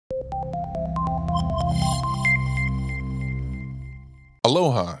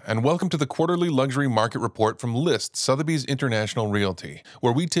Aloha, and welcome to the quarterly luxury market report from Sotheby's International Realty,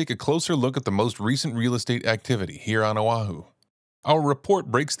 where we take a closer look at the most recent real estate activity here on Oahu. Our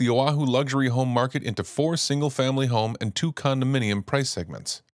report breaks the Oahu luxury home market into 4 single-family home and 2 condominium price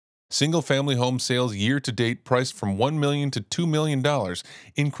segments. Single-family home sales year-to-date priced from $1 million to $2 million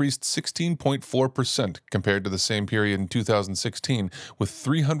increased 16.4% compared to the same period in 2016, with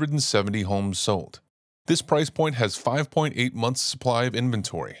 370 homes sold. This price point has 5.8 months' supply of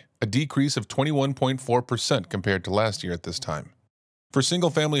inventory, a decrease of 21.4% compared to last year at this time. For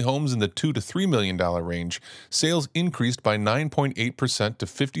single-family homes in the $2 to $3 million range, sales increased by 9.8% to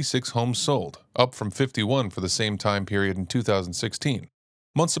 56 homes sold, up from 51 for the same time period in 2016.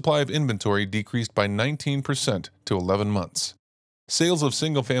 Months' supply of inventory decreased by 19% to 11 months. Sales of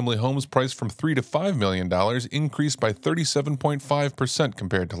single-family homes priced from $3 to $5 million increased by 37.5%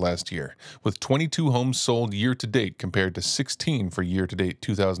 compared to last year, with 22 homes sold year-to-date compared to 16 for year-to-date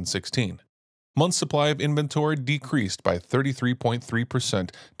 2016. Months' supply of inventory decreased by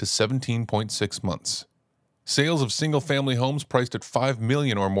 33.3% to 17.6 months. Sales of single-family homes priced at $5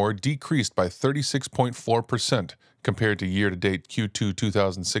 million or more decreased by 36.4% compared to year-to-date Q2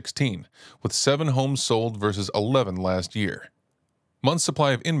 2016, with 7 homes sold versus 11 last year. Months'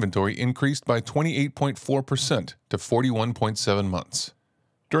 supply of inventory increased by 28.4% to 41.7 months.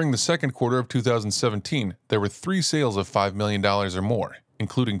 During the second quarter of 2017, there were 3 sales of $5 million or more,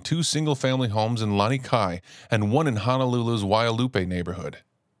 including 2 single-family homes in Lanikai and 1 in Honolulu's Waialupe neighborhood.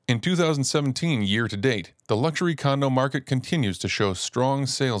 In 2017 year-to-date, the luxury condo market continues to show strong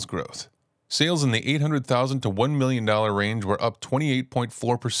sales growth. Sales in the $800,000 to $1 million range were up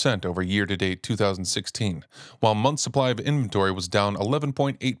 28.4% over year-to-date 2016, while months' supply of inventory was down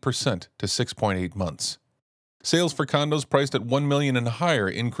 11.8% to 6.8 months. Sales for condos priced at $1 million and higher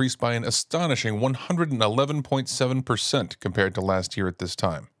increased by an astonishing 111.7% compared to last year at this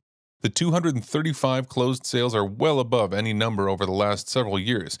time. The 235 closed sales are well above any number over the last several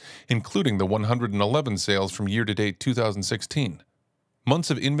years, including the 111 sales from year-to-date 2016.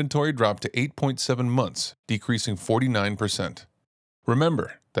 Months of inventory dropped to 8.7 months, decreasing 49%.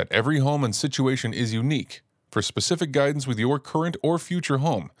 Remember that every home and situation is unique. For specific guidance with your current or future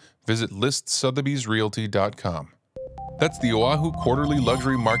home, visit listsothebysrealty.com. That's the Oahu Quarterly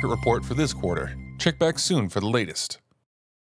Luxury Market Report for this quarter. Check back soon for the latest.